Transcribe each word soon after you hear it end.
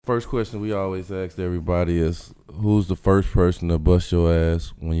First question we always ask everybody is, who's the first person to bust your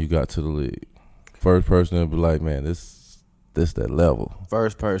ass when you got to the league? First person to be like, man, this that level.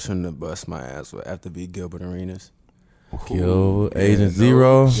 First person to bust my ass would have to be Gilbert Arenas. Agent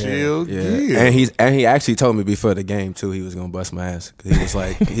Zero. Chill, Yeah. And he actually told me before the game too he was gonna bust my ass. 'Cause he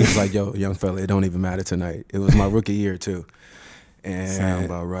was like, yo, young fella, it don't even matter tonight. It was my rookie year too. And Sound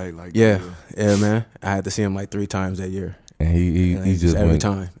about right. Like yeah, man. I had to see him like 3 times that year. And he just every went,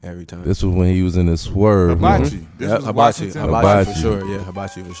 time. This was when he was in his swerve. Hibachi. This was Washington. Hibachi for sure. Yeah,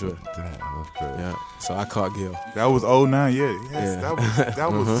 Hibachi for sure. Damn, that's crazy. Yeah. So I caught Gil. That was 09, yeah. Yes, Yeah.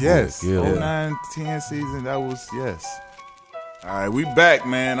 that was yes. Yeah. 09, 10 season, that was yes. All right, we back,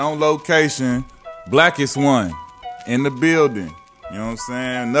 man, on location. Blackest One in the building. You know what I'm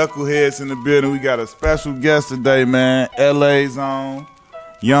saying? Knuckleheads in the building. We got a special guest today, man. LA's on.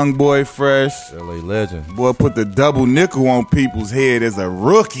 Young boy fresh. LA legend. Boy put the double nickel on people's head as a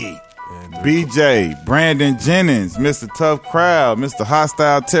rookie. BJ, Brandon Jennings, Mr. Tough Crowd, Mr.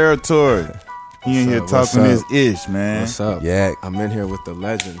 Hostile Territory. He in here What's talking his up? ish, man. What's up? Yak. I'm in here with the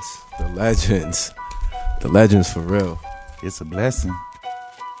legends. The legends. The legends for real. It's a blessing.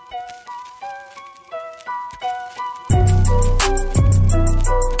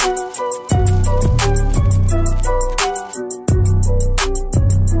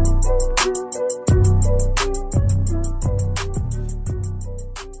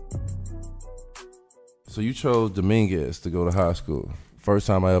 So you chose Dominguez to go to high school. First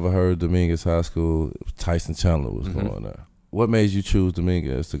time I ever heard Dominguez High School, Tyson Chandler was going there. What made you choose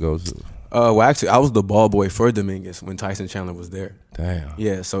Dominguez to go to? Well, actually, I was the ball boy for Dominguez when Tyson Chandler was there. Damn.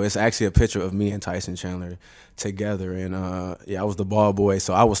 Yeah, so it's actually a picture of me and Tyson Chandler together, and I was the ball boy,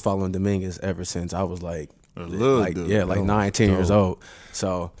 so I was following Dominguez ever since I was like, little dude. 9, 10 years old.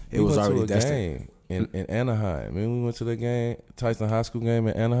 So it We was went to already a destined. game in Anaheim. Remember we went to the game, Tyson High School game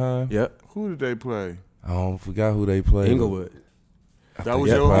in Anaheim? Yep, Who did they play? I forgot who they played. Inglewood. That was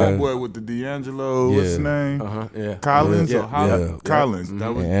Yeah, your probably. homeboy with the D'Angelo, what's his name? Yeah. Collins Yeah. or Holland? Yeah. Collins. That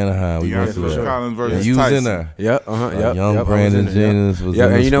In was Anaheim. We went to D'Angelo that. Collins Yeah, versus you was Tyson. in there. Yep, Young I was Brandon in there, yep. Jennings was Yeah,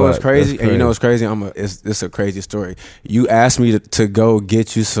 in and the you know what's spot. crazy? That's And you know what's crazy? It's a crazy story. You asked me to go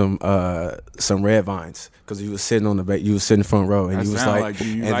get you some red vines because you was sitting on you was sitting front row, and That you was sound like, like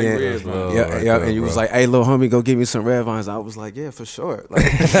you and like then, red vines. yeah, Right yeah, there, and you was bro. like, hey, little homie, go get me some red vines. I was like, yeah, for sure. Like,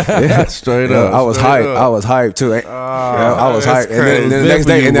 Straight yeah, up. I was straight hyped. up. I was hyped too. I was that's hyped. And then, crazy. the It's next meant for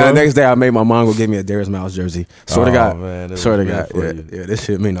day, you, the bro. next day, I made my mom go give me a Darius Miles jersey. Swear to Oh, God, man, that swear to was meant God, for you. yeah, this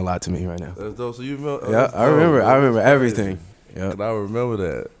shit mean a lot to me right now. That's dope. So you remember? Yeah, I remember everything. Yeah. And I remember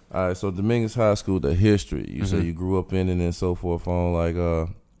that. All right, so Dominguez High School, the history. You Mm-hmm. say you grew up in it and so forth. On like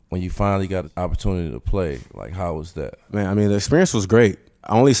when you finally got the opportunity to play, like how was that? Man, I mean, the experience was great.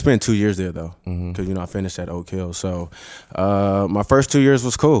 I only spent 2 years there though, because I finished at Oak Hill. So my first 2 years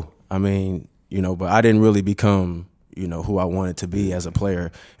was cool. I mean, but I didn't really become who I wanted to be as a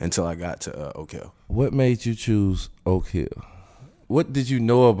player until I got to Oak Hill. What made you choose Oak Hill? What did you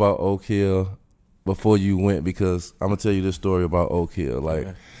know about Oak Hill before you went? Because I'm gonna tell you this story about Oak Hill. Like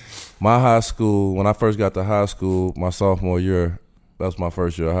my high school, when I first got to high school, my sophomore year, that was my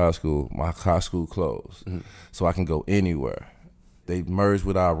first year of high school. My high school closed, so I can go anywhere. They merged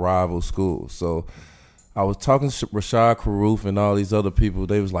with our rival schools, so I was talking to Rashad Karoof and all these other people.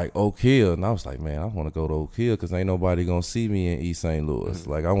 They was like Oak Hill, and I was like, man, I want to go to Oak Hill because ain't nobody gonna see me in East St. Louis.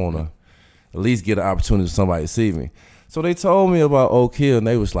 Like I want to at least get an opportunity for somebody to see me. So they told me about Oak Hill, and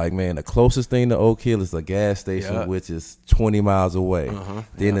they was like, man, the closest thing to Oak Hill is a gas station, which is 20 miles away.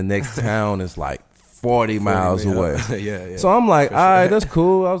 Then the next town is like 40 miles away. yeah. So I'm like, all right, that's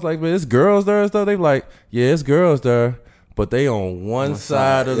cool. I was like, man, it's girls there and stuff. They like, yeah, it's girls there, but they on one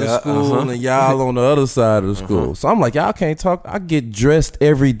side of the school and y'all on the other side of the school. So I'm like, y'all can't talk. I get dressed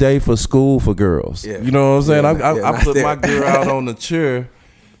every day for school for girls. Yeah. You know what I'm saying? Yeah, I put not my there. girl out on the chair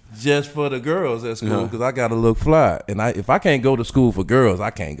just for the girls at school because I got to look fly. And if I can't go to school for girls, I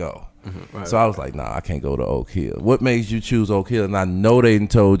can't go. So I was like, nah, I can't go to Oak Hill. What makes you choose Oak Hill? And I know they done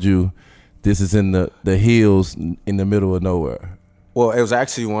told you this is in the hills in the middle of nowhere. Well, it was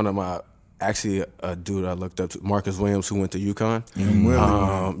actually a dude I looked up to, Marcus Williams, who went to UConn.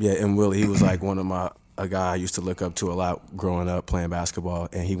 M. Willie. He was like a guy I used to look up to a lot growing up playing basketball,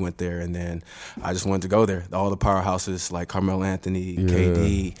 and he went there, and then I just wanted to go there. All the powerhouses like Carmelo Anthony,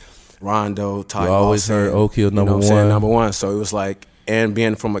 KD, Rondo, Ty You always Lawson, heard Oak Hill number what I'm saying? one. Number one. So it was like, and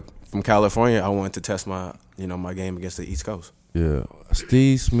being from California, I wanted to test my my game against the East Coast. Yeah,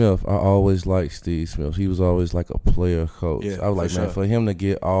 Steve Smith. I always liked Steve Smith. He was always like a player coach. Yeah, I was like, for man, sure. for him to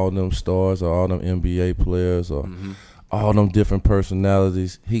get all them stars or all them NBA players or all them different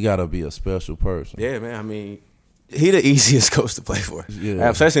personalities, he got to be a special person. Yeah, man. I mean, He the easiest coach to play for. Yeah.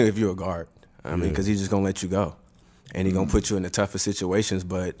 Especially if you're a guard. I mean, because he's just going to let you go. And he's going to put you in the toughest situations.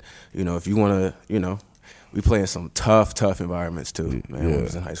 But, you know, if you want to, you know, we play in some tough environments too, man, when I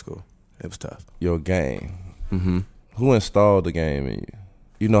was in high school. It was tough. Your game. Mm-hmm. Who installed the game in you?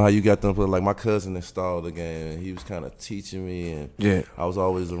 You know how you got them, like my cousin installed the game, and he was kind of teaching me, and I was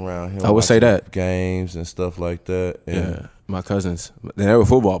always around him. I would say that. Games and stuff like that. And my cousins. They were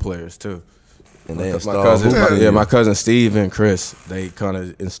football players too. And they my cousin Steve and Chris, they kind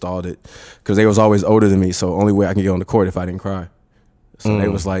of installed it because they was always older than me. So only way I can get on the court if I didn't cry. So they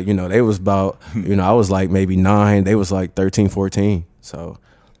was like, you know, they was about, you know, I was like maybe 9. They was like 13, 14. So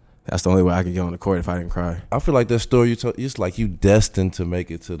that's the only way I could get on the court if I didn't cry. I feel like that story you told, it's like you destined to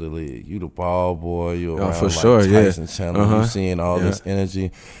make it to the league. You the ball boy. You around for like sure, Tyson Chandler. You seeing all this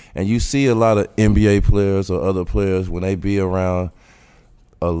energy. And you see a lot of NBA players or other players when they be around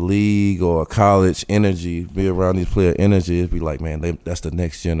a league or a college energy, be around these player energy, it'd be like, man, that's the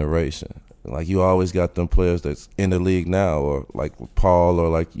next generation. Like you always got them players that's in the league now, or like Paul, or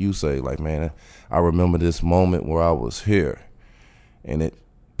like you say, like, man, I remember this moment where I was here, and it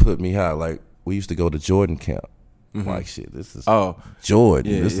put me high. Like we used to go to Jordan camp. Like shit, this is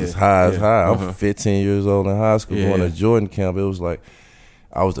Jordan. This is high as high. I'm 15 years old in high school going to Jordan camp. It was like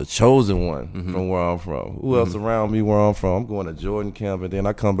I was the chosen one from where I'm from. Who else around me where I'm from? I'm going to Jordan camp, and then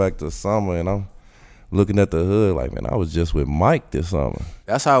I come back to summer, and I'm looking at the hood like, man, I was just with Mike this summer.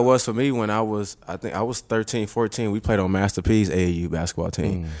 That's how it was for me when I think I was 13, 14. We played on Master P's AAU basketball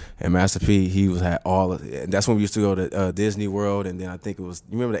team. And Master P, had all of it. And that's when we used to go to Disney World. And then I think it was,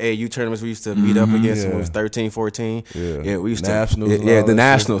 you remember the AAU tournaments we used to meet up against when we was 13, 14? Yeah, we used Nationals. the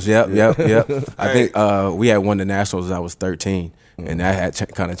Nationals. Yep. I think we had won the Nationals when I was 13. And that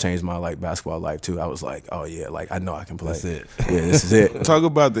had kind of changed my basketball life too. I was like, oh yeah, I know I can play. That's it. Yeah, this is it. Talk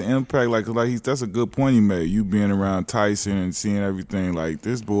about the impact, that's a good point you made. You being around Tyson and seeing everything. Like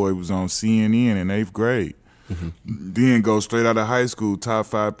this boy was on CNN in 8th grade. Then go straight out of high school, top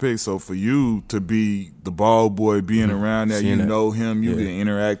 5 picks. So for you to be the ball boy, being around that, you know him, you can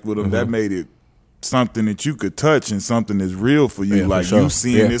interact with him. That made it something that you could touch and something that's real for you. You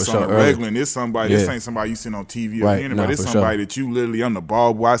seeing this on a regular, and this somebody, this ain't somebody you seen on TV or internet. It's somebody that you literally on the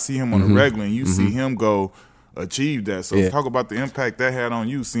ball boy. I see him on a regular, and you see him go achieve that. So talk about the impact that had on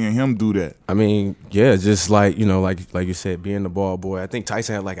you, seeing him do that. I mean, just like you said, being the ball boy. I think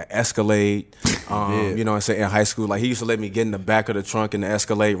Tyson had an Escalade. You know what I'm saying, in high school. Like he used to let me get in the back of the trunk in the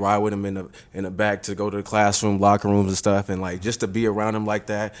Escalade, ride with him in the back to go to the classroom, locker rooms and stuff, and just to be around him like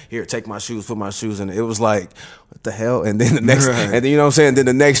that. Here, take my shoes, put my shoes in. It was like, what the hell? And then the next, and then you know what I'm saying. Then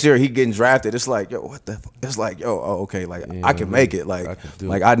the next year he getting drafted. It's like, yo, what the? It's like, yo, okay, I can make it.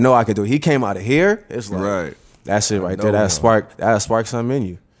 I know I can do it. He came out of here. It's like, that's it right there. That spark something in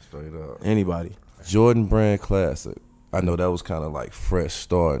you. Straight up. Anybody. Jordan Brand Classic. I know that was kind of fresh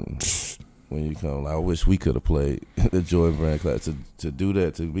starting when you come. I wish we could have played the Jordan Brand Classic. To do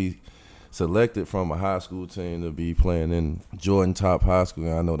that, to be selected from a high school team to be playing in Jordan Top High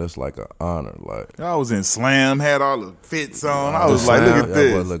School, I know that's an honor. I was in Slam, had all the fits on. I was like, look at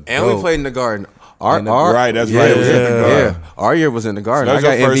this. And we played in the Garden. That's right. It was in the Garden. Our year was in the Garden. So that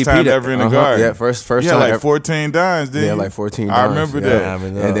was your first time ever in the Garden. Yeah, first time. 14 dimes, didn't you? 14 dimes. I remember that.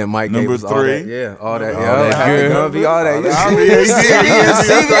 And then Mike number gave us 3. All that. All that. All that. You see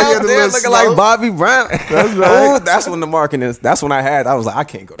me out there looking like Bobby Brown. That's right. That's when the marketing is. That's when I was like, I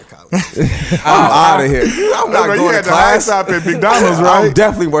can't go to college. I'm out of here. I'm not going to class. You had the high top at McDonald's, right? I'm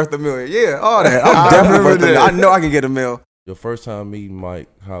definitely worth $1 million. Yeah, all that. I'm definitely worth $1 million. I know I can get $1 million. Your first time meeting Mike,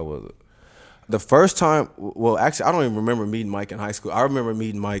 how was it? The first time, well, actually, I don't even remember meeting Mike in high school. I remember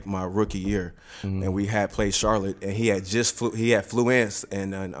meeting Mike my rookie year, and we had played Charlotte, and he had flew in,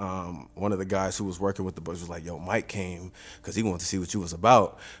 and then one of the guys who was working with the boys was like, "Yo, Mike came because he wanted to see what you was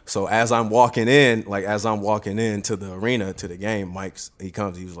about." So as I'm walking into the arena to the game, he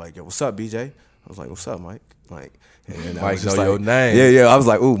comes, he was like, "Yo, what's up, BJ?" I was like, "What's up, Mike?" And Mike know your name. Yeah. I was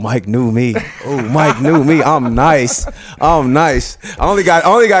like, ooh, Mike knew me. Ooh, Mike knew me. I'm nice. I only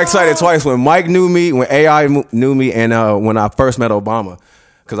got excited twice, when Mike knew me, when AI knew me, and when I first met Obama.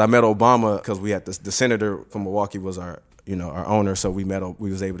 Because I met Obama because we had the senator from Milwaukee was our owner, so we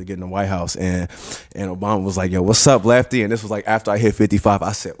was able to get in the White House, and Obama was like, "Yo, what's up, Lefty?" And this was after I hit 55.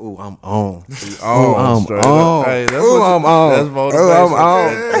 I said, "Ooh, I'm on. I'm on. Hey, I'm on. That's motivation. I'm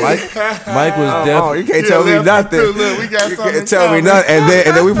on." Mike was definitely. You can't tell me nothing. Look, we got you can't tell me nothing.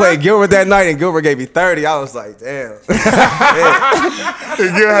 And then we played Gilbert that night, and Gilbert gave me 30. I was like, damn.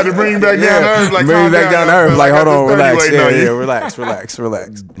 You had to bring me back down to earth. Bring me back down to earth. Like, hold on, relax.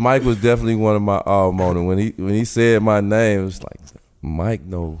 Relax. Mike was definitely one of my moments when he said my name. It was like, Mike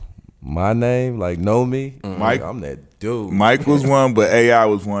know my name, like know me, Mike, I'm that dude. Mike was one, but AI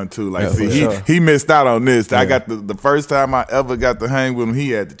was one too. Like, Yeah, see, for sure. he missed out on this. I got the first time I ever got to hang with him. He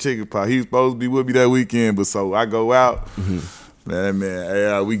had the chicken pot. He was supposed to be with me that weekend, but so I go out. Man,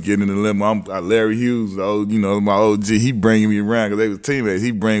 AI, we get in the limo. I'm Larry Hughes, my OG. He bringing me around because they was teammates.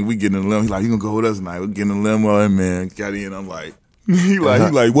 We get in the limo. He like, you gonna go with us tonight? We get in the limo, and man, got in. I'm like, he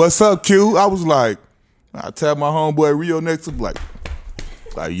like, what's up, Q? I was like, I tap my homeboy Rio next to him, like,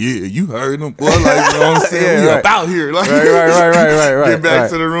 yeah, you heard him, boy. Like, you know what I'm saying? Yeah, we up out here. Like, right. Get back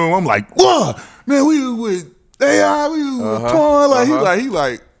to the room. I'm like, what? Man, we was with AI. We was with Torn. Like, he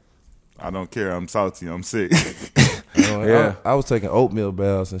like, I don't care. I'm salty. I'm sick. Yeah, I was taking oatmeal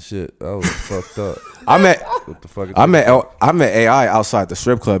baths and shit. I was fucked up. I met What the fuck? I met AI outside the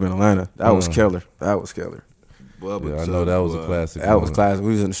strip club in Atlanta. That was killer. Yeah, I know that was a classic. That was classic.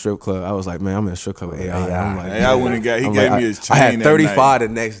 We was in the strip club. I was like, man, I'm in the strip club with AI. I'm like, AI went and he gave me his chain. I had that 35 night.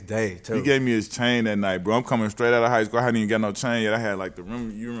 the next day too. He gave me his chain that night, bro. I'm coming straight out of high school. I hadn't even got no chain yet. I had like you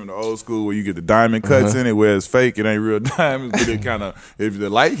remember the old school where you get the diamond cuts in it, where it's fake, it ain't real diamonds, but it kind of, if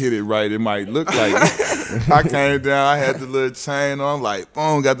the light hit it right, it might look like it. I came down, I had the little chain on, like,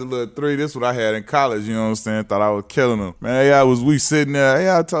 boom, got the little 3. This is what I had in college, you know what I'm saying? Thought I was killing them. Man, we sitting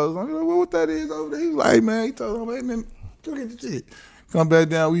there, I told him, what that is over there? He was like, man, he told him, hey, man, look at the shit. Come back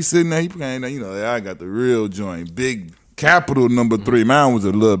down, we sitting there, he came down, I got the real joint, big capital number 3. Mine was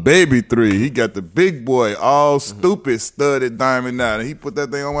a little baby 3. He got the big boy, all stupid, studded diamond now. And he put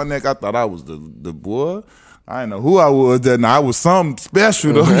that thing on my neck. I thought I was the boy. I didn't know who I was that night. I was something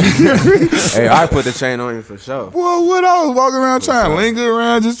special though. Hey, I put the chain on you for sure. Boy, what I was walking around trying to linger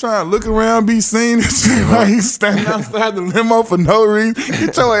around, just trying to look around, be seen. Like he's standing outside the limo for no reason.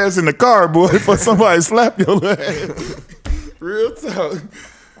 Get your ass in the car, boy, before somebody slap your ass. Real talk.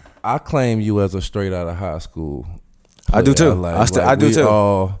 I claim you as a straight out of high school. I do too. I do too.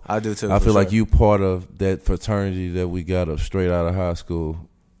 I do too. I feel like sure. you part of that fraternity that we got of straight out of high school.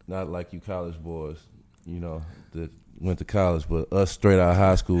 Not like you college boys, that went to college, but us straight out of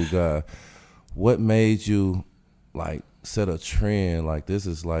high school guys. What made you like set a trend like this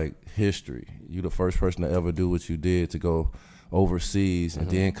is like history? You the first person to ever do what you did, to go overseas and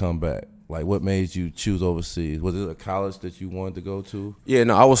then come back. Like, what made you choose overseas? Was it a college that you wanted to go to? Yeah,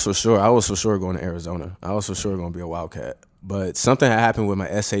 no, I was for sure going to Arizona. I was for sure going to be a Wildcat. But something had happened with my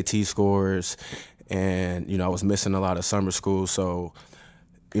SAT scores, and, I was missing a lot of summer school. So,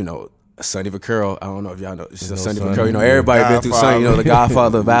 Sonny Vaccaro, I don't know if y'all know. Sonny Vaccaro, everybody been through Sonny, the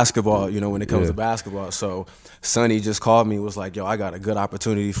godfather of basketball, when it comes to basketball. So Sonny just called me, was like, yo, I got a good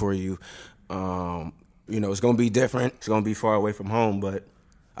opportunity for you. It's going to be different. It's going to be far away from home, but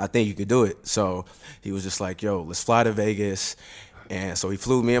I think you could do it. So he was just like, yo, let's fly to Vegas. And so he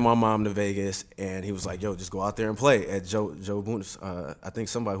flew me and my mom to Vegas, and he was like, yo, just go out there and play at Joe Boone's. I think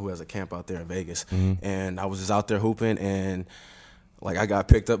somebody who has a camp out there in Vegas. And I was just out there hooping, and like I got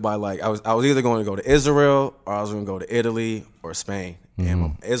picked up by I was either going to go to Israel or I was going to go to Italy or Spain.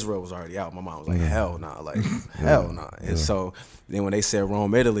 And Israel was already out. My mom was like, hell nah, hell nah. And so then when they said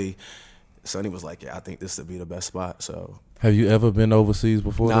Rome, Italy, Sonny was like, yeah, I think this would be the best spot. So. Have you ever been overseas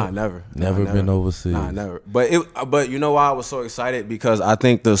before? Nah, never. Never been overseas. Nah, never. But you know why I was so excited? Because I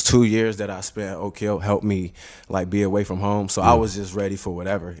think those 2 years that I spent at Oak Hill helped me be away from home. So I was just ready for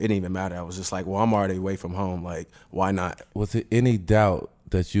whatever. It didn't even matter. I was just like, well, I'm already away from home. Like, why not? Was there any doubt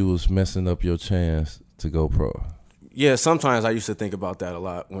that you was messing up your chance to go pro? Yeah, sometimes I used to think about that a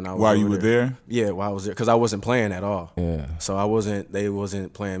lot when I was While you were there? Yeah, while I was there, because I wasn't playing at all. Yeah. So they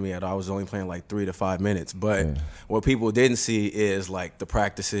wasn't playing me at all. I was only playing 3 to 5 minutes. But what people didn't see is the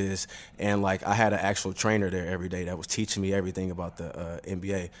practices, and I had an actual trainer there every day that was teaching me everything about the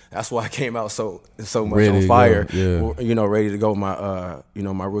NBA. That's why I came out so much ready on fire. Ready to go my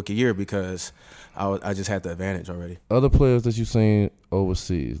my rookie year, because I just had the advantage already. Other players that you seen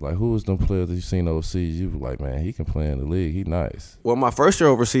overseas, who was them players that you seen overseas? You were like, man, he can play in the league. He nice. Well, my first year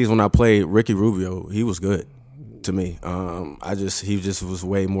overseas when I played Ricky Rubio, he was good to me. He just was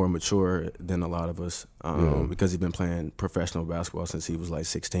way more mature than a lot of us because he'd been playing professional basketball since he was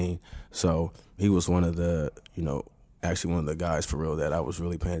 16. So he was one of the actually one of the guys for real that I was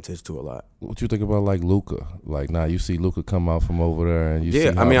really paying attention to a lot. What you think about Luka? Now you see Luka come out from over there, and you see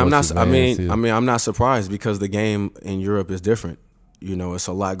how I'm not. much I'm not surprised, because the game in Europe is different. It's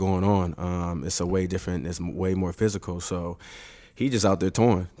a lot going on. It's a way different. It's way more physical. So he just out there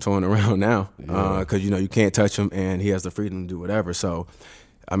touring around now, because you can't touch him, and he has the freedom to do whatever. So.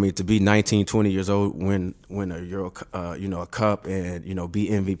 To be 19, 20 years old, win a Euro, a cup, and be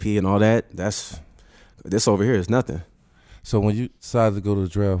MVP and all that. This over here is nothing. So when you decided to go to the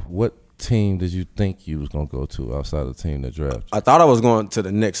draft, what team did you think you was gonna go to outside of the team that drafted? I thought I was going to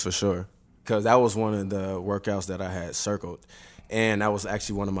the Knicks for sure, because that was one of the workouts that I had circled, and that was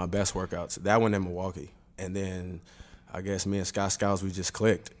actually one of my best workouts. That one in Milwaukee, and then I guess me and Scott Skiles, we just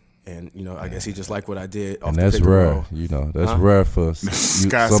clicked. And, I guess he just liked what I did off And the that's pick and rare, roll. That's rare for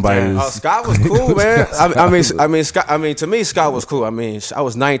somebody. Scott was cool, man. Scott. To me, Scott was cool. I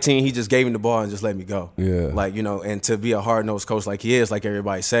was 19. He just gave me the ball and just let me go. Yeah. And to be a hard nosed coach like he is, like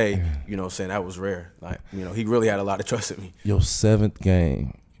everybody say, saying that was rare. Like, he really had a lot of trust in me. Your 7th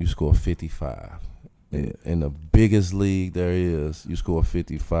game, you scored 55. In the biggest league there is, you scored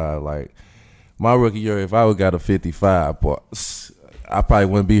 55. Like my rookie year, if I would got a 55, boy, I probably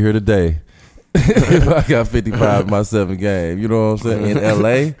wouldn't be here today if I got 55 in my 7th game. You know what I'm saying? In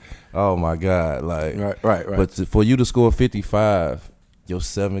LA, oh my God, like right. But for you to score 55, your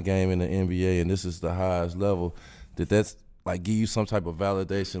 7th game in the NBA, and this is the highest level, that's like give you some type of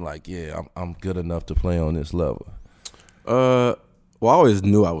validation. Like, yeah, I'm good enough to play on this level. Well, I always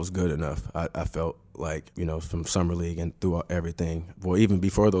knew I was good enough. I felt like from summer league and throughout everything. Well, even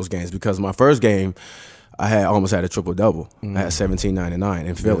before those games, because my first game, I almost had a triple-double. I had 17, 9, and 9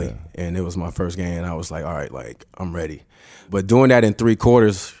 in Philly, and it was my first game, and I was like, all right, like, I'm ready. But doing that in 3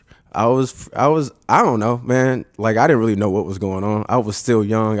 quarters, I don't know, man. Like, I didn't really know what was going on. I was still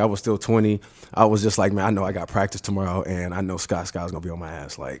young. I was still 20. I was just like, man, I know I got practice tomorrow, and I know Scott's going to be on my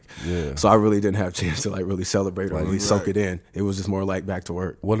ass. Like, so I really didn't have a chance to, like, really celebrate or really soak it in. It was just more like back to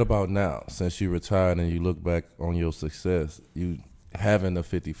work. What about now? Since you retired and you look back on your success, you having a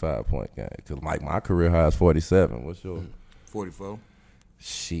 55-point game, because like my career high is 47. What's your 44?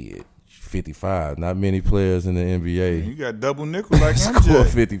 Shit, 55. Not many players in the NBA. You got double nickel like score MJ.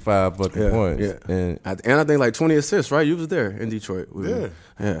 55 fucking points. Yeah. And I think like 20 assists, right? You was there in Detroit.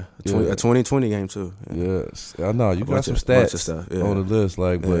 A 2020 game too. Yes, I know you got some bunch stats of stuff, on the list.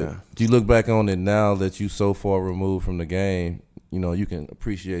 Like, but you look back on it now that you so far removed from the game. You can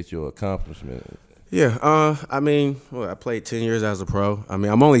appreciate your accomplishment. Yeah, I played 10 years as a pro. I'm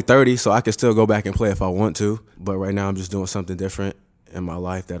only 30, so I can still go back and play if I want to. But right now I'm just doing something different in my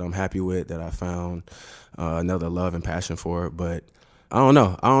life that I'm happy with, that I found another love and passion for. But I don't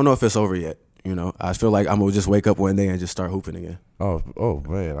know. I don't know if it's over yet. I feel like I'm going to just wake up one day and just start hooping again. Oh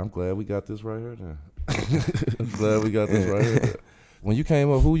man, I'm glad we got this right here then. I'm glad we got this right here. When you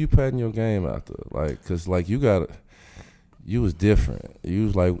came up, who you patting your game after? Like, because like you was different.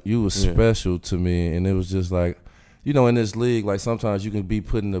 You was special to me, and it was just like, in this league, like sometimes you can be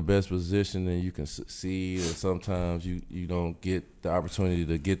put in the best position and you can succeed, and sometimes you don't get the opportunity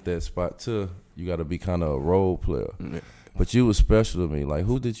to get that spot too. You got to be kind of a role player. But you was special to me. Like,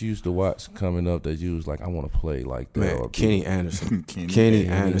 who did you used to watch coming up that you was like, I want to play like that? Man, Kenny Anderson. Kenny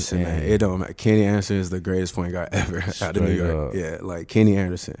Anderson, man. It don't matter. Kenny Anderson is the greatest point guard ever out of New York. Up. Yeah, like Kenny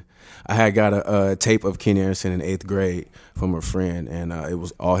Anderson. I had got a tape of Kenny Anderson in 8th grade from a friend, and it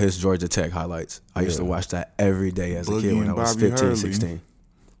was all his Georgia Tech highlights. I used to watch that every day as a kid when I was 15, 16.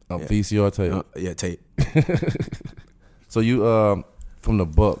 VCR tape? Tape. So you from the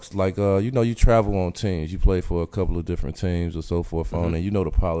Bucks, like you travel on teams. You play for a couple of different teams or so forth on, and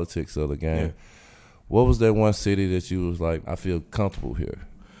the politics of the game. Yeah. What was that one city that you was like, I feel comfortable here?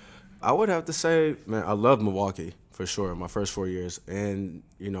 I would have to say, man, I love Milwaukee for sure. My first 4 years, and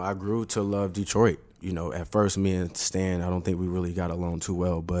I grew to love Detroit. At first, me and Stan, I don't think we really got along too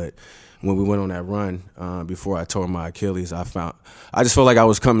well, but when we went on that run before I tore my Achilles, I just felt like I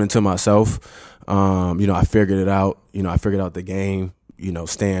was coming to myself. I figured it out. I figured out the game.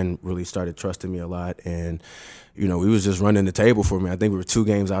 Stan really started trusting me a lot, and we was just running the table for me. I think we were 2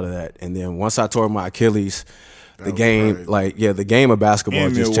 games out of that, and then once I tore my Achilles, the game, the game of basketball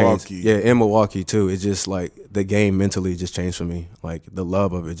just changed. Yeah, in Milwaukee too. It just like the game mentally just changed for me. Like the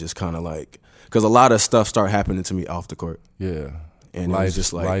love of it just kind of like, because a lot of stuff started happening to me off the court. Yeah. And life, it was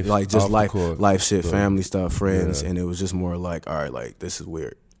just life shit, family stuff, friends, and it was just more like, all right, like this is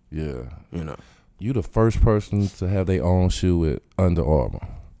weird. Yeah. You the first person to have their own shoe with Under Armour.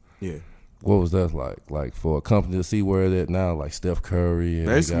 Yeah. What was that like? Like for a company to see where they're at now, like Steph Curry. And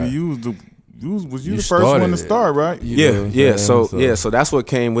basically, you was the first one to start, right? So that's what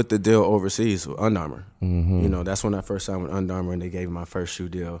came with the deal overseas with Under Armour. Mm-hmm. That's when I first signed with Under Armour, and they gave me my first shoe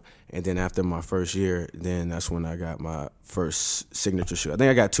deal. And then after my first year, then that's when I got my first signature shoe. I think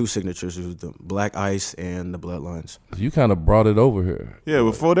I got 2 signatures. It was the Black Ice and the Bloodlines. You kind of brought it over here. Yeah,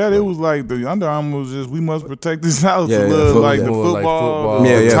 before that, it was like the Under Armour was just, we must protect this house a little, like the football.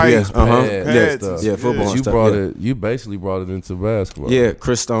 Yeah, football. You basically brought it into basketball. Yeah,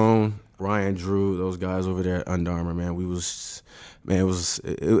 Chris Stone, Ryan Drew, those guys over there at Under Armour, man, it was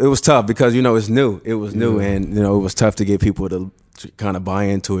tough because it's new. It was new, and it was tough to get people to to kind of buy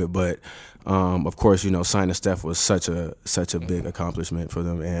into it. But of course, signing Steph was such a big accomplishment for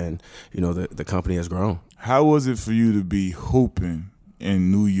them, and the company has grown. How was it for you to be hooping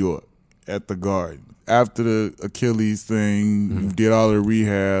in New York at the Garden? After the Achilles thing, you did all the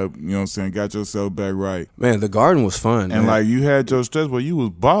rehab, you know what I'm saying, got yourself back right. Man, the Garden was fun. And, man. you had your stretch, but you was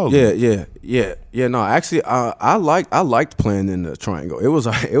balling. Yeah. No, actually, I liked playing in the triangle. It was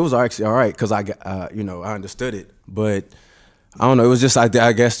actually all right because I understood it. But I don't know. It was just, I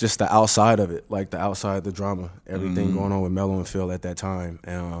guess, just the outside of it, like the outside of the drama, everything going on with Melo and Phil at that time.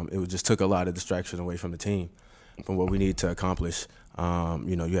 It just took a lot of distraction away from the team, from what we need to accomplish.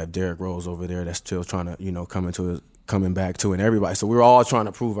 You have Derrick Rose over there that's still trying to, coming back to, and everybody. So we were all trying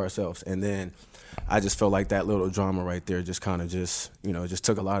to prove ourselves. And then I just felt like that little drama right there just kind of just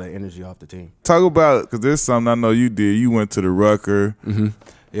took a lot of energy off the team. Talk about, because there's something I know you did. You went to the Rucker.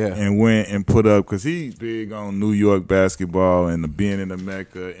 Yeah. And went and put up, because he's big on New York basketball and the being in the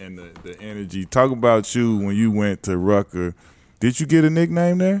Mecca and the energy. Talk about you when you went to Rucker. Did you get a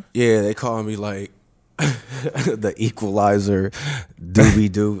nickname there? Yeah, they call me like the Equalizer,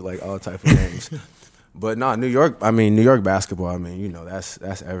 Doobie Doo, like all type of names. But no, New York basketball,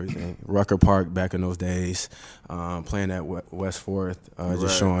 that's everything. Rucker Park back in those days, playing at West 4th,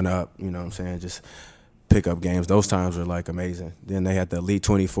 just showing up, you know what I'm saying, just pick up games. Those times were like amazing. Then they had the Elite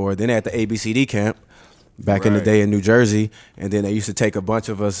 24. Then they had the ABCD camp back in the day in New Jersey. And then they used to take a bunch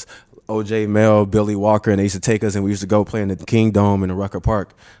of us, OJ, Mel, Billy Walker, and they used to take us and we used to go play in the King Dome in the Rucker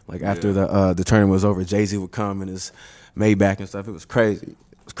Park. Like after the tournament was over, Jay-Z would come in his Maybach and stuff. It was crazy.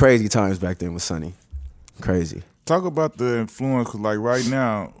 It was crazy times back then with Sonny. Crazy. Talk about the influence, 'cause like right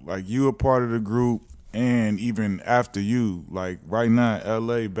now, like you a part of the group. And even after you, like right now,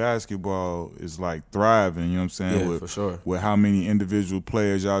 LA basketball is like thriving, you know what I'm saying? Yeah, for sure. With how many individual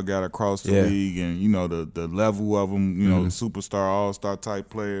players y'all got across the league and, the level of them, the superstar, all-star type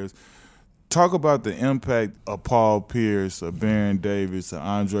players. Talk about the impact of Paul Pierce, of Baron Davis, of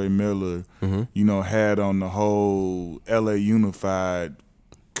Andre Miller, had on the whole LA Unified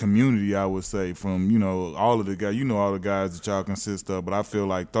community, I would say, from, all of the guys, all the guys that y'all consist of. But I feel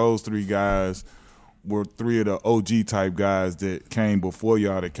like those three guys were three of the OG type guys that came before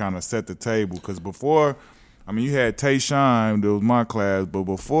y'all that kind of set the table. Because before, you had Tayshaun, that was my class, but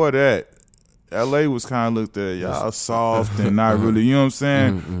before that, LA was kind of looked at, y'all soft and not really, you know what I'm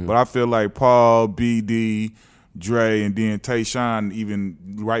saying? But I feel like Paul, BD, Dre, and then Tayshaun even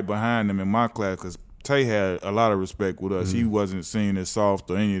right behind them in my class, because Tay had a lot of respect with us. He wasn't seen as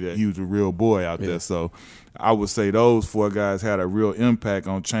soft or any of that. He was a real boy out there. So I would say those four guys had a real impact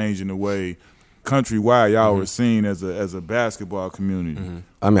on changing the way countrywide y'all were seen as a basketball community.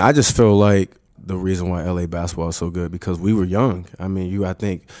 I just feel like the reason why LA basketball is so good because we were young. I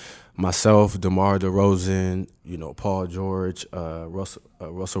think myself, DeMar DeRozan, Paul George,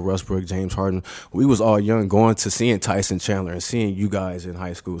 Russell Westbrook, James Harden, we was all young going to seeing Tyson Chandler and seeing you guys in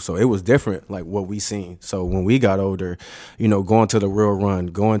high school. So it was different, like what we seen. So when we got older, going to the Real Run,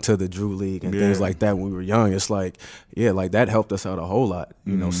 going to the Drew League and things like that when we were young, it's like, like that helped us out a whole lot,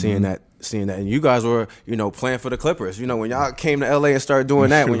 seeing that. And you guys were, playing for the Clippers. When y'all came to LA and started doing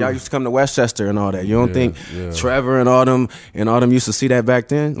that, when y'all used to come to Westchester and all that, you don't think Trevor and all them used to see that back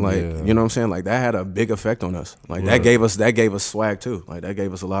then? Like, you know what I'm saying? Like that had a big effect on us. Like that gave us swag too. Like that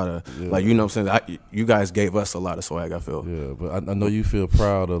gave us a lot of, like, you know what I'm saying? You guys gave us a lot of swag, I feel. Yeah, but I know you feel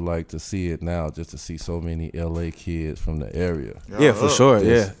proud of like to see it now, just to see so many LA kids from the area. Yeah, for sure.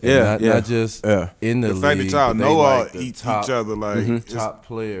 Not just in the fact league, that y'all know all each top, other, like top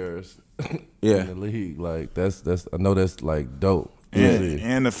players. In the league, like that's I know that's like dope.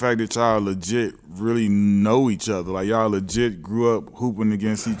 And the fact that y'all legit really know each other, like y'all legit grew up hooping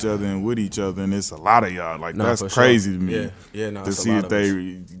against each other and with each other, and it's a lot of y'all. Like that's crazy to me. To see if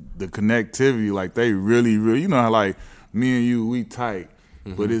the connectivity, like they really, how like me and you, we tight,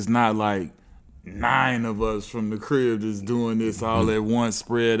 but it's not like 9 of us from the crib just doing this all at once,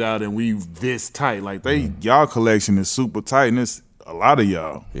 spread out, and we this tight. Like y'all collection is super tight, and it's a lot of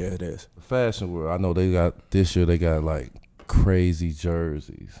y'all. Yeah, it is. Fashion world. I know this year they got like crazy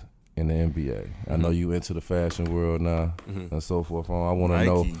jerseys in the NBA. I know you into the fashion world now and so forth. I want to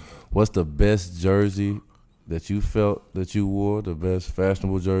know what's the best jersey that you felt that you wore, the best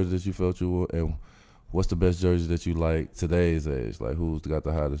fashionable jersey that you felt you wore, and what's the best jersey that you like today's age? Like who's got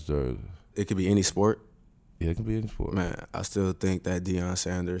the hottest jersey? It could be any sport. Yeah, it can be any sport. Man, I still think that Deion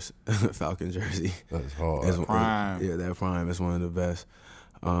Sanders Falcon jersey. That's hard. That prime is one of the best.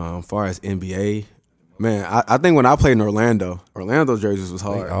 As far as NBA, man, I think when I played in Orlando jerseys was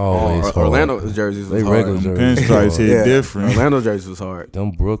hard. Orlando jerseys was hard. Regular jerseys. Pinstripes hit different. Orlando jerseys was hard.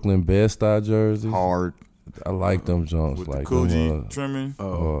 Them Brooklyn Bed-Stuy jerseys. Hard. I like them Jones. with Like the Coogee them, trimming.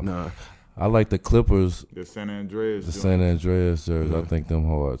 Nah. I like the Clippers, The San Andreas. the joint. San Andreas jerseys. I think them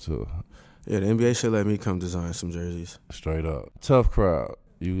hard too. Yeah, the NBA should let me come design some jerseys. Straight up. Tough crowd.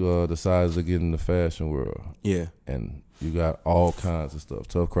 You decided to get in the fashion world, Yeah. and you got all kinds of stuff.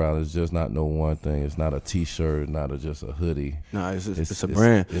 Tough crowd is just not no one thing. It's not a T-shirt, not just a hoodie. Nah, it's a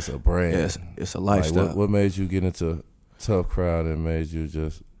brand. It's a brand. Yeah, it's a Like, lifestyle. what made you get into Tough Crowd and made you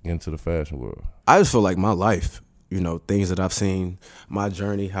just get into the fashion world? I just feel like my life, things that I've seen, my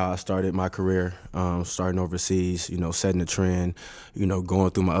journey, how I started my career, starting overseas, setting the trend,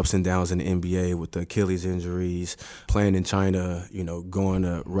 going through my ups and downs in the NBA with the Achilles injuries, playing in China, going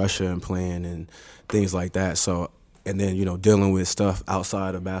to Russia and playing and things like that. So, and then, dealing with stuff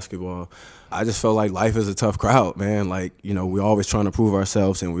outside of basketball. I just felt like life is a tough crowd, man. Like, we're always trying to prove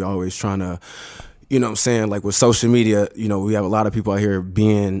ourselves and we're always trying to, like with social media, we have a lot of people out here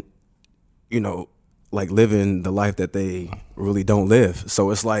being, like living the life that they really don't live.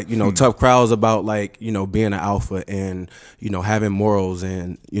 So it's like, tough crowds about like, being an alpha and, having morals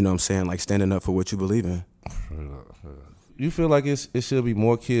and, like standing up for what you believe in. You feel like it should be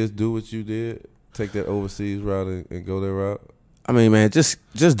more kids do what you did, take that overseas route and go that route? I mean, man, just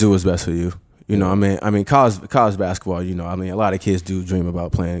do what's best for you. I mean, college basketball. A lot of kids do dream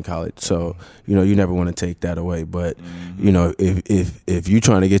about playing in college. So, you never want to take that away. But, if you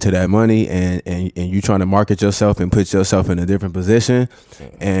trying to get to that money and you trying to market yourself and put yourself in a different position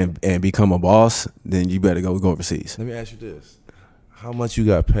and become a boss, then you better go overseas. Let me ask you this: how much you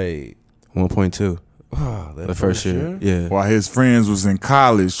got paid? 1.2. Oh, The first year, yeah. While his friends was in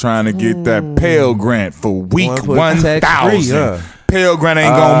college trying to get that Pell Grant for week tax-free, 1,000. Pell Grant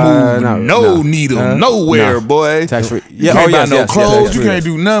ain't gonna move no needle nowhere, boy. Tax free. You can't buy no clothes. You can't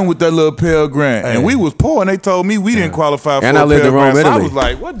do nothing with that little Pell Grant. And we was poor, and they told me we didn't qualify for And a I lived Pell in Rome, Grant. So I Italy. was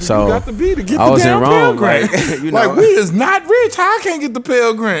like, what do So, you got to be to get I the was in damn Pell Rome, Grant? like, Like, we is not rich. How I can't get the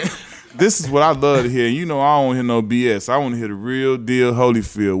Pell Grant? This is what I love to hear. I don't hear no BS. I want to hear the real deal,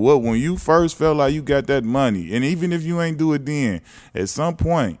 Holyfield. When you first felt like you got that money, and even if you ain't do it then, at some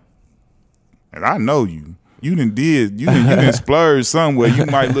point, and I know you didn't splurge somewhere. You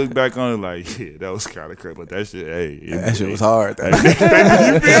might look back on it like, yeah, that was kind of crazy, but that shit, That shit was hard. That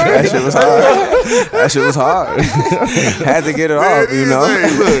That shit was hard. Had to get it off, Hey,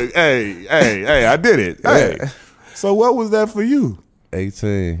 look, hey, I did it. Hey. So what was that for you?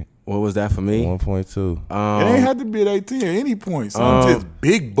 18, What was that for me? 1.2. It ain't had to be at 18 at any point. So I'm just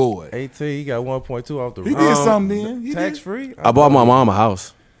big boy. 18, he got 1.2 off the He did something then. He tax did. free. I bought my mom a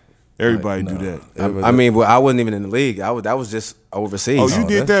house. Everybody do that. I mean, I wasn't even in the league. That was just overseas. Oh, you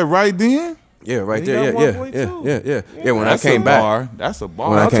did that right then? Yeah, right He there. got Yeah. 1.2. Yeah, when That's I came a back. bar. That's a bar.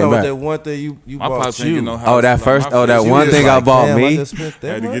 When I I'm came talking about back. that one thing you My bought pops ain't you. get no house. Oh, that Like, first. my Oh, that first one year, thing like, I bought Damn, I me. just spent that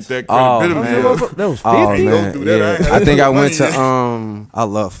Had to much? get that Oh, credibility. man. That was 50. Oh Don't man, do that. I yeah. ain't had I think no I went money to I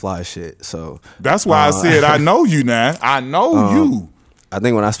love fly shit. So That's why I said I know you now. I know you. I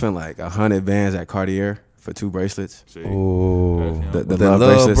think when I spent like 100 bands at Cartier for 2 bracelets. Oh, The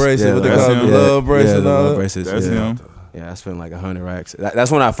love bracelet. What they that's call it, him. the love bracelet. Yeah, the and all love that? bracelets. That's yeah. him. Yeah, I spent like 100 racks.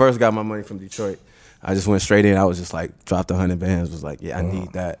 That's when I first got my money from Detroit. I just went straight in. I was just like, dropped 100 bands. Was like, yeah, I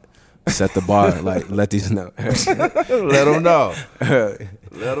need that. Set the bar. Like, let these know. Let them know.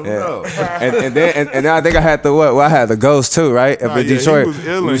 Let them know. and then I think I had the what? Well, I had the Ghost too, right? Up in Detroit, He was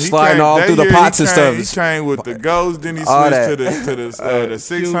illin'. we was He sliding came- all that through the year pots he and came- stuff. He came with the Ghost, then he All switched that. to the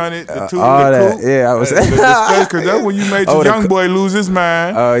 600, the two, All the that. coupe. Yeah, I was. Because that's when you made your Oh, the young boy lose his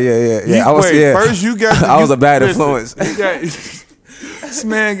mind. Oh yeah. I was. Wait, Yeah. first you got. I was a bad listen, influence. This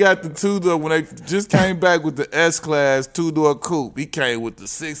man got the 2-door when they just came back with the S-Class 2-door coupe. He came with the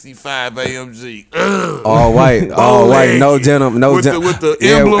 65 AMG. Ugh. All white, no denim, with the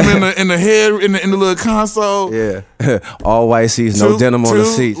emblem in the head in the little console. Yeah, all white seats, no denim on the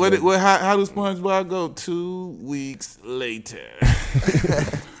seats. How does SpongeBob go? 2 weeks later.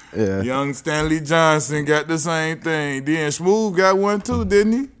 Yeah, Young Stanley Johnson got the same thing. Then Smooth got one too,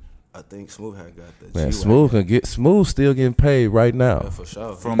 didn't he? I think Smooth had got that. Man, Smooth still getting paid right now. for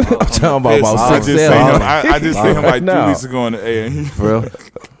sure. From talking about I just seen him. I just seen him like 2 now. weeks ago on the air. For real.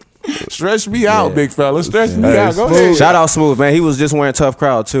 Stretch me out, big fella. Stretch me Hey, out. Go Smooth. ahead. Shout out Smooth, man. He was just wearing Tough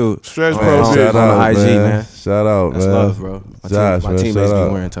Crowd too. Stretch Oh, Pro shout Big. out. on the IG, man. Shout out, That's man. love, bro. Josh, My man, teammates shout be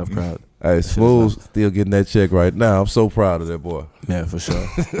out. wearing Tough Crowd. Hey, Smooth still getting that check right now. I'm so proud of that boy. Yeah, for sure.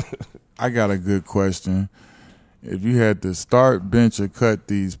 I got a good question. If you had to start, bench, or cut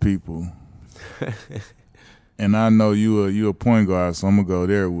these people, and I know you a point guard, so I'm gonna go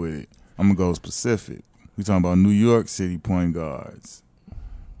there with it. I'm gonna go specific. We talking about New York City point guards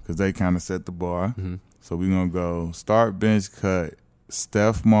because they kind of set the bar. Mm-hmm. So we gonna go start, bench, cut.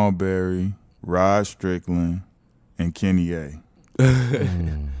 Steph Marbury, Rod Strickland, and Kenny A.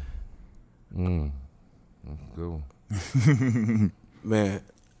 Go. Man,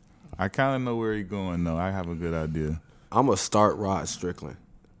 I kind of know where he's going, though. I have a good idea. I'm going to start Rod Strickland.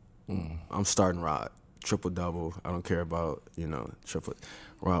 I'm starting Rod. Triple-double. I don't care about, triple.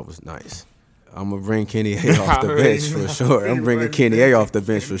 Rod was nice. I'm going to bring Kenny A off the bench for sure. I'm bringing Kenny A off the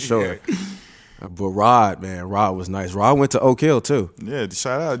bench for sure. But Rod, man, Rod was nice. Rod went to Oak Hill, too. Yeah,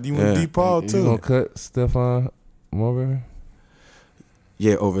 shout out. You went DePaul, too. You going to cut Stephon Marbury?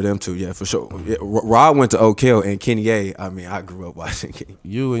 Yeah, over them two, yeah, for sure. Yeah, Rod went to Oak Hill, and Kenny A, I grew up watching Kenny.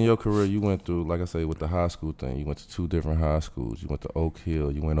 You in your career, you went through, like I say, with the high school thing, you went to 2 different high schools. You went to Oak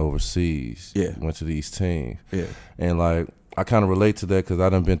Hill. You went overseas. Yeah. You went to these teams. Yeah. And, like, I kind of relate to that because I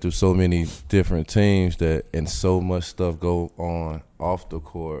done been through so many different teams and so much stuff go on off the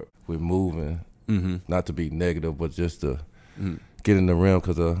court with moving. Mm-hmm. Not to be negative, but just to get in the rim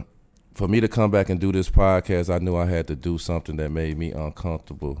because for me to come back and do this podcast, I knew I had to do something that made me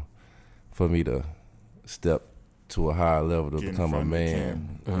uncomfortable for me to step to a higher level to become a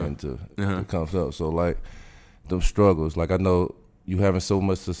man and to come up. So, like, them struggles, like I know you having so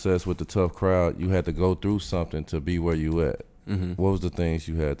much success with the tough crowd, you had to go through something to be where you at. Mm-hmm. What was the things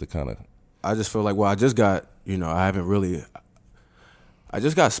you had to kind of? I just feel like, I just got, I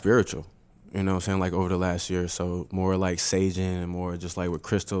just got spiritual. You know what I'm saying? Like over the last year or so, more like saging and more just like with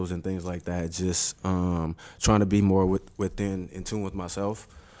crystals and things like that. Just trying to be more within in tune with myself.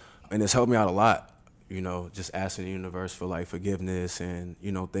 And it's helped me out a lot, just asking the universe for like forgiveness and,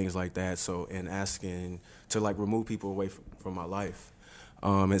 things like that. So, and asking to like remove people away from my life.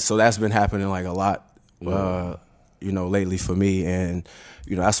 And so that's been happening like a lot, lately for me. And,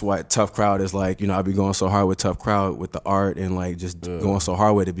 that's why Tough Crowd is like, I be going so hard with Tough Crowd with the art and like just going so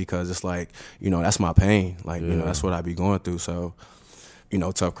hard with it because it's like, that's my pain. Like, that's what I be going through. So,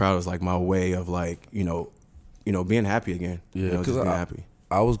 Tough Crowd is like my way of like, being happy again. Yeah, just being happy.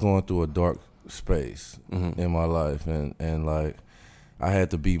 I was going through a dark space in my life and like I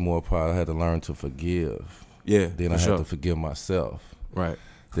had to be more proud. I had to learn to forgive. Yeah, then I had to forgive myself. Right.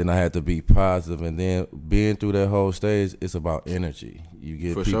 Then I had to be positive, and then being through that whole stage, it's about energy. You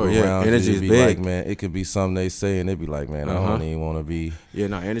get for people sure, around energy you, is be big. like, man, it could be something they say, and they be like, man, I don't even want to be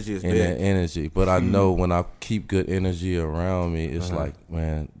energy is in big. that energy. But I know when I keep good energy around me, it's like,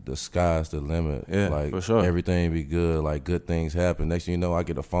 man, the sky's the limit. Yeah, like, for sure. Everything be good. Like, good things happen. Next thing you know, I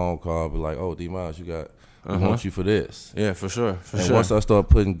get a phone call, be like, oh, D-Miles, we want you for this. Yeah, for sure. And once I start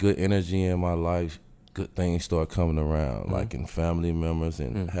putting good energy in my life, good things start coming around, like in family members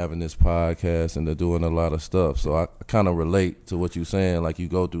and having this podcast and they're doing a lot of stuff. So I kind of relate to what you're saying. Like you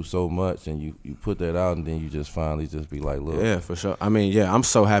go through so much and you put that out and then you just finally just be like, look. Yeah, for sure. I mean, I'm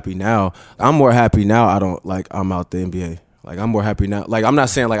so happy now. I'm more happy now. I'm out the NBA. Like I'm more happy now. Like I'm not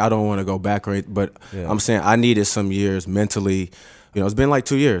saying like I don't want to go back or anything, but I'm saying I needed some years mentally. It's been like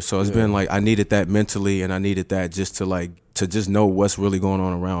 2 years. So it's been like I needed that mentally and I needed that just to just know what's really going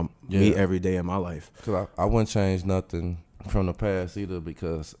on around me every day in my life. Because I wouldn't change nothing from the past either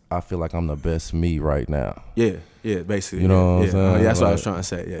because I feel like I'm the best me right now. Yeah, basically. You know what I'm saying? That's what I was trying to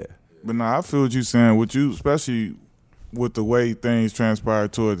say, yeah. But no, I feel what you're saying. Especially with the way things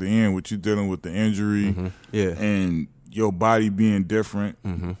transpired toward the end, with you dealing with the injury and your body being different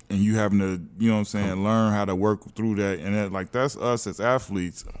and you having to, learn how to work through that. And that's us as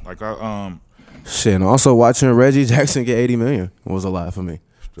athletes. Like Shit, and also watching Reggie Jackson get $80 million was a lot for me.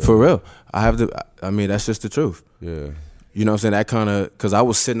 For real. That's just the truth. Yeah. You know what I'm saying? That kind of, because I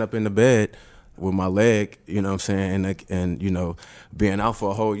was sitting up in the bed with my leg, you know what I'm saying, and being out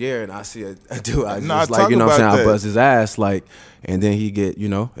for a whole year, and I see a dude, I bust his ass, like, and then he get,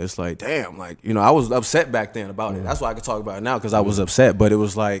 it's like, damn, like, I was upset back then about it. That's why I could talk about it now, because I was upset, but it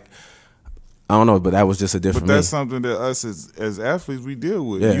was like, I don't know, but that was just a different. But that's something that us as athletes we deal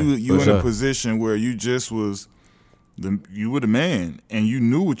with. Yeah, you in a position where you just was. You were the man, and you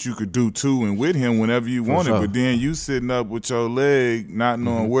knew what you could do to and with him whenever you wanted. Sure. But then you sitting up with your leg, not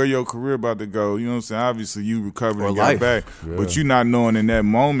knowing where your career about to go. You know what I'm saying? Obviously, you recovered and got back, but you not knowing in that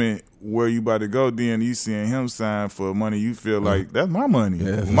moment where you about to go. Then you seeing him sign for money, you feel like that's my money,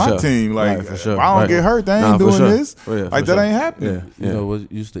 my team. Like if I don't get hurt, they ain't doing this. Like that ain't happening. You know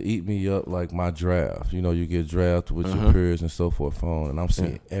what used to eat me up, like my draft. You get drafted with your peers and so forth on, and I'm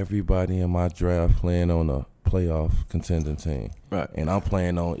seeing everybody in my draft playing on a playoff contending team, right? And I'm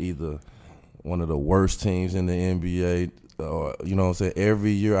playing on either one of the worst teams in the NBA, or you know what I'm saying.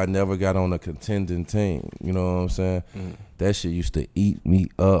 Every year I never got on a contending team. You know what I'm saying? That shit used to eat me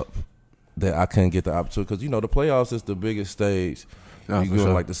up. That I couldn't get the opportunity because the playoffs is the biggest stage.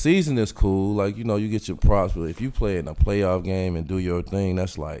 Like the season is cool, like you get your props, but if you play in a playoff game and do your thing,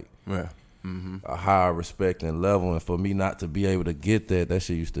 that's like a higher respect and level. And for me not to be able to get that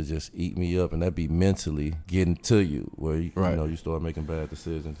shit used to just eat me up, and that be mentally getting to you where you know you start making bad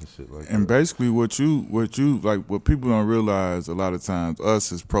decisions and shit like that. And basically what you like, what people don't realize a lot of times,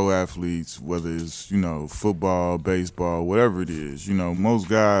 us as pro athletes, whether it's, you know, football, baseball, whatever it is, you know, most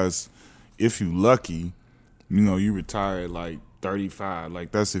guys, if you lucky, you know, you retire at like 35.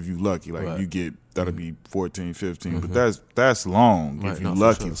 Like, that's if you lucky. Like, you get, that'll be 14, 15. But that's long if you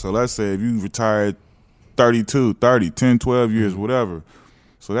lucky. Sure. So let's say if you retire 32, 30, 10, 12 years, whatever.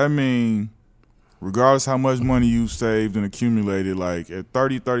 So that means regardless how much money you saved and accumulated, like at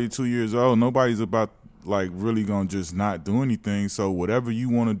 30, 32 years old, nobody's about like really going to just not do anything. So whatever you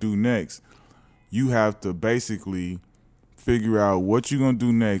want to do next, you have to basically figure out what you're going to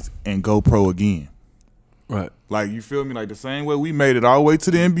do next and go pro again. Right. Like, you feel me? Like, the same way we made it all the way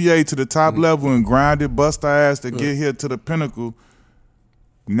to the NBA, to the top level, and grinded, bust our ass to get here to the pinnacle.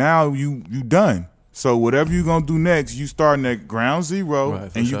 Now you done. So whatever you going to do next, you starting at ground zero,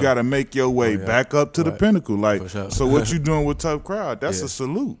 and you got to make your way back up to the pinnacle. Like, so what you doing with Tough Crowd? That's a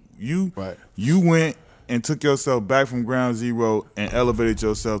salute. You went and took yourself back from ground zero and elevated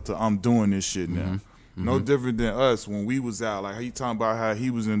yourself to, I'm doing this shit now. No different than us when we was out. Like, he talking about how he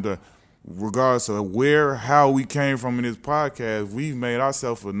was in the, regardless of how we came from in this podcast, we've made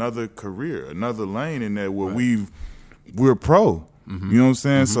ourselves another career, another lane in that where we're pro. You know what I'm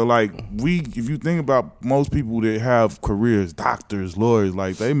saying? So like, if you think about most people that have careers, doctors, lawyers,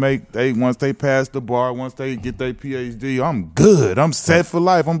 like they once they pass the bar, once they get their PhD, I'm good. I'm set for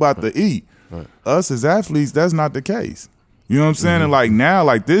life. I'm about to eat. Us as athletes, that's not the case. You know what I'm saying? And like now,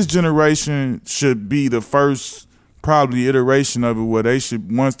 like this generation should be the first probably iteration of it where they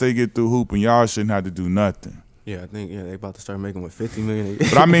should, once they get through hooping, y'all shouldn't have to do nothing. Yeah, I think they about to start making what, $50 million.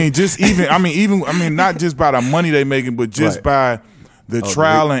 But I mean, even not just by the money they making, but just by the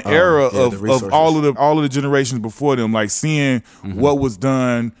trial and error of all of the generations before them, like seeing what was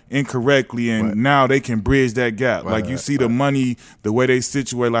done incorrectly, and now they can bridge that gap. Like you see the money, the way they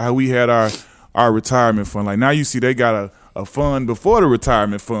situate, like how we had our retirement fund. Like now you see they got a fund before the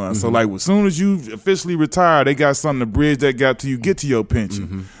retirement fund. So like as soon as you officially retire, they got something to bridge that gap till you get to your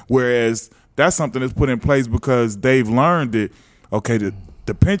pension. Whereas that's something that's put in place because they've learned that, okay,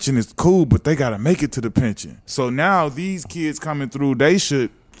 the pension is cool, but they got to make it to the pension. So now these kids coming through, they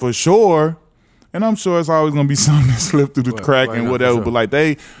should for sure, and I'm sure it's always going to be something that slipped through the crack and whatever, but like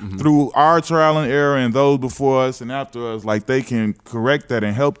they, through our trial and error and those before us and after us, like they can correct that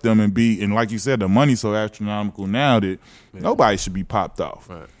and help them and be, and like you said, the money's so astronomical now that nobody should be popped off.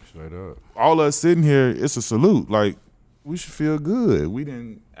 Right, straight up. All us sitting here, it's a salute. Like, we should feel good. We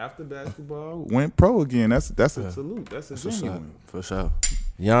didn't, after basketball, went pro again. That's a salute. That's a genuine. For sure.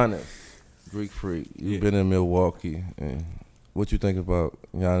 Giannis, Greek Freak, you've been in Milwaukee. And what you think about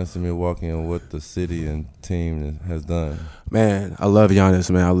Giannis in Milwaukee and what the city and team has done? Man, I love Giannis,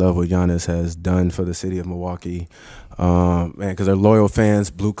 man. I love what Giannis has done for the city of Milwaukee. Man, because they're loyal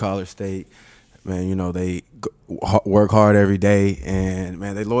fans, blue-collar state. Man, you know, they work hard every day, and,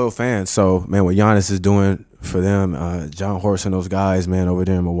 man, they loyal fans. So, man, what Giannis is doing for them, John Horst and those guys, man, over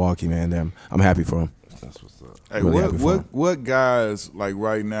there in Milwaukee, man, I'm happy for them. That's what's up. Hey, really what guys, like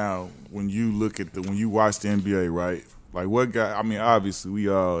right now, when you look at when you watch the NBA, right? Like what guy, I mean, obviously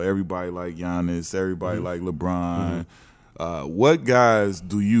everybody like Giannis, everybody like LeBron. What guys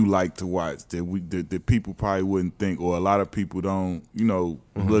do you like to watch that people probably wouldn't think, or a lot of people don't,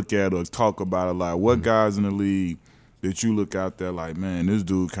 look at or talk about a lot? What guys in the league that you look out there like, man, this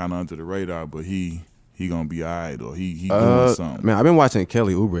dude kind of under the radar, but he gonna be all right, or he doing something? Man, I've been watching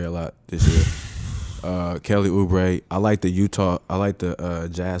Kelly Oubre a lot this year. Kelly Oubre. I like the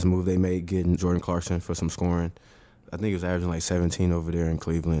Jazz move they made getting Jordan Clarkson for some scoring. I think he was averaging like 17 over there in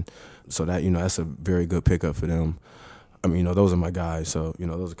Cleveland. So that, that's a very good pickup for them. I mean, those are my guys. So,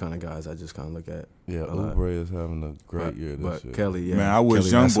 those are kind of guys I just kind of look at. Yeah, Oubre is having a great year this year. Kelly, yeah. Man, I wish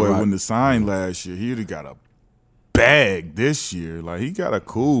Youngboy wouldn't have signed last year. He'd have got a bag this year. Like, he got a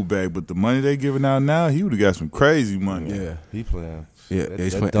cool bag, but the money they giving out now, he would have got some crazy money. Yeah. He playing. Yeah,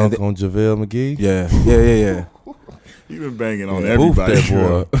 he's playing. Dunk on JaVale McGee. Yeah. He been banging on everybody.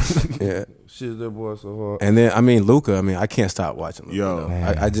 That boy. Yeah. Shit, that boy so hard. And then, Luka, I can't stop watching Luka.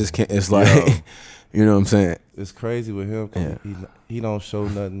 Yo. I just can't. It's like, you know what I'm saying? It's crazy with him. Yeah. He don't show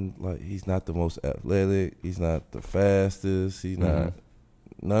nothing. Like, he's not the most athletic. He's not the fastest. He's not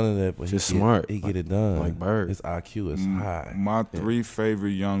none of that. But just smart. He get it done. Like Bird. His IQ is high. My three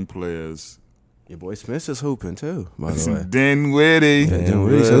favorite young players Your boy Spence is hooping too, by the way. Dinwiddie. Yeah,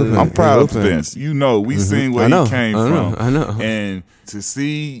 Dinwiddie's hooping. I'm proud of He hooping. Spence. You know, we seen where he came from. I know. And to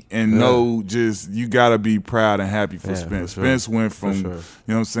see and know, just you gotta be proud and happy for Spence. For sure. Spence went from, you know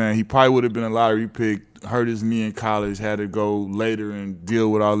what I'm saying, he probably would have been a lottery pick, hurt his knee in college, had to go later and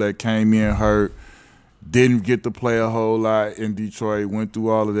deal with all that, came in hurt, didn't get to play a whole lot in Detroit, went through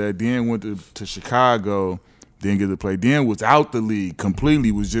all of that, then went to Chicago, didn't get to play, then was out the league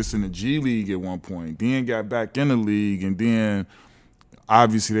completely, was just in the G League at one point, then got back in the league, and then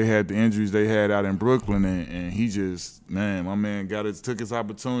obviously they had the injuries they had out in Brooklyn, and he just, man, my man took his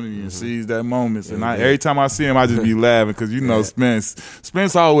opportunity and seized that moment. And every time I see him, I just be laughing because, you know,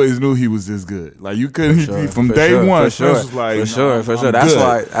 Spence always knew he was this good. Like, you couldn't, from day one, Spence was like, for sure.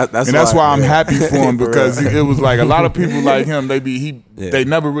 That's why I'm yeah. happy for him because it was like a lot of people like him, they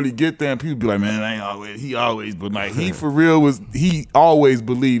never really get there, and people be like, man, he always, but like he for real he always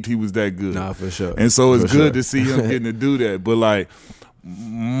believed he was that good. Nah, for sure. And so it's good to see him getting to do that. But like,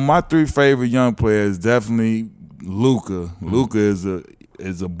 my 3 favorite young players, definitely Luka. Luka is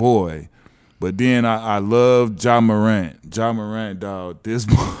a boy. But then I love Ja Morant. Ja Morant, dog, this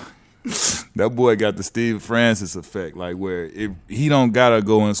boy, that boy got the Steve Francis effect, like where if he don't gotta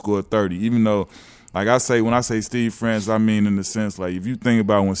go and score 30, even though, like I say, when I say Steve Francis, I mean in the sense, like, if you think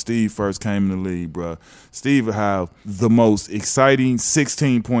about when Steve first came in the league, bro, Steve would have the most exciting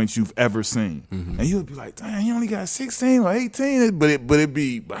 16 points you've ever seen. And you would be like, dang, he only got 16 or 18, but it'd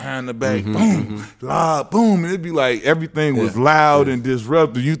be behind the back, boom, loud, boom, and it'd be like everything was loud and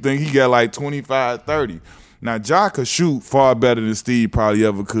disruptive. You think he got like 25, 30. Now, Ja could shoot far better than Steve probably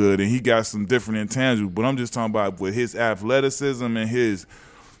ever could, and he got some different intangibles, but I'm just talking about with his athleticism and his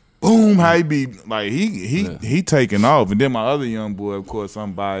boom, how he be, like, he taking off. And then my other young boy, of course,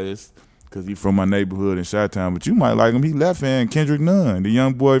 I'm biased because he from my neighborhood in Chi-Town, but you might like him. He left hand, Kendrick Nunn, the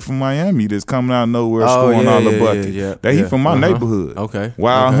young boy from Miami that's coming out of nowhere scoring all the buckets. He from my neighborhood.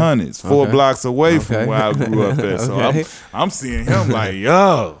 Wild Hunters, 4 blocks away from where I grew up at. So I'm seeing him like,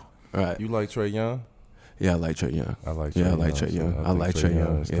 yo. Right. You like Trae Young? Yeah, I like Trae Young. I like Trae Young. I like Trae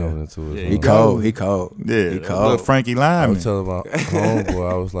Young. Coming into it. He cold. Yeah, he cold. Little Frankie Lyman. I was telling my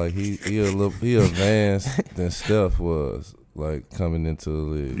homeboy, I was like, he advanced than Steph was, like, coming into the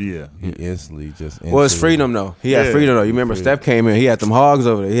league. Yeah. He instantly just. Well, it's freedom though. He had freedom though. You remember Steph came in, he had them hogs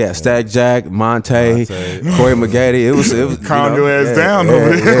over there. He had Stack Jack, Monte, Corey McGatty. It was calm your ass down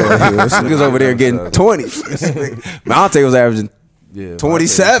over there. He was over there getting 20. Monte was averaging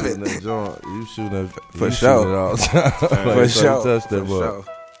 27. You shooting for sure. It all the time. For sure. Touch that ball.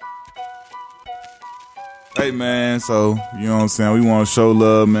 Hey, man, so, you know what I'm saying, we want to show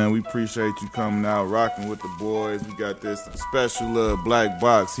love, man. We appreciate you coming out, rocking with the boys. We got this special black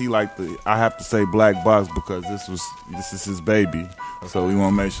box. I have to say black box because this is his baby. So we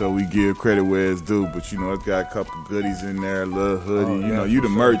want to make sure we give credit where it's due. But, you know, it's got a couple goodies in there, a little hoodie. You know, you the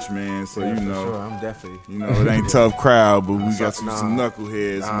merch, man. So, you know. Sure. I'm definitely. You know, it ain't tough crowd, but we got some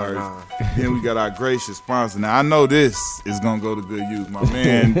knuckleheads merch. Then we got our gracious sponsor. Now, I know this is going to go to good use. My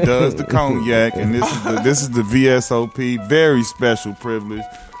man does the cognac, and this is the VSOP. Very special privilege.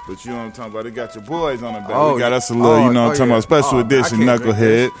 But you know what I'm talking about. They got your boys on the back. We got us a little, you know what I'm talking about, special edition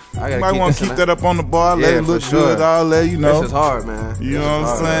knucklehead. You might want to keep that up on the bar, let it look good, all that, you know. This is hard, man. You know what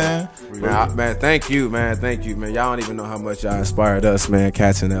I'm saying? Man, thank you, man. Y'all don't even know how much y'all inspired us, man,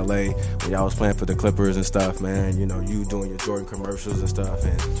 cats in LA, when y'all was playing for the Clippers and stuff, man. You know, you doing your Jordan commercials and stuff,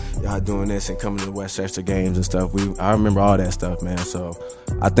 and y'all doing this and coming to the Westchester games and stuff. I remember all that stuff, man. So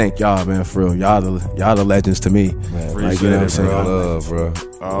I thank y'all, man, for real. Y'all the legends to me. Man, like, you know what I'm saying? All love, bro.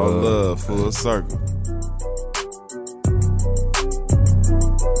 All love, full circle.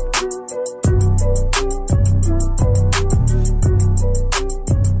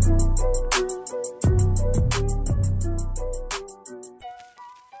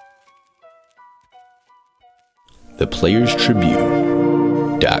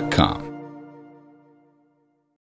 ThePlayersTribune.com